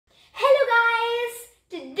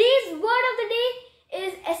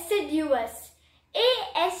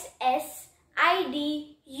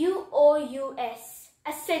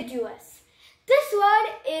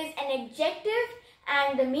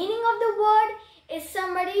and the meaning of the word is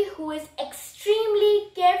somebody who is extremely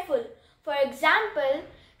careful. For example,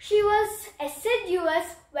 she was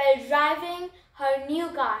assiduous while driving her new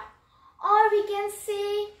car. Or we can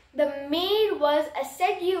say the maid was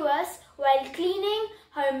assiduous while cleaning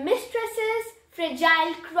her mistress's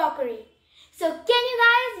fragile crockery. So can you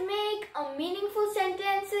guys make a meaningful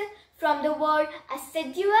sentence from the word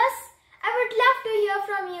assiduous? I would love to hear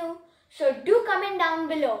from you. So do comment down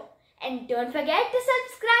below. And don't forget to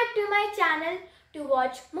subscribe to my channel to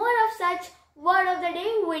watch more of such word of the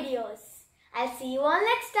day videos. I'll see you all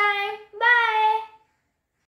next time. Bye.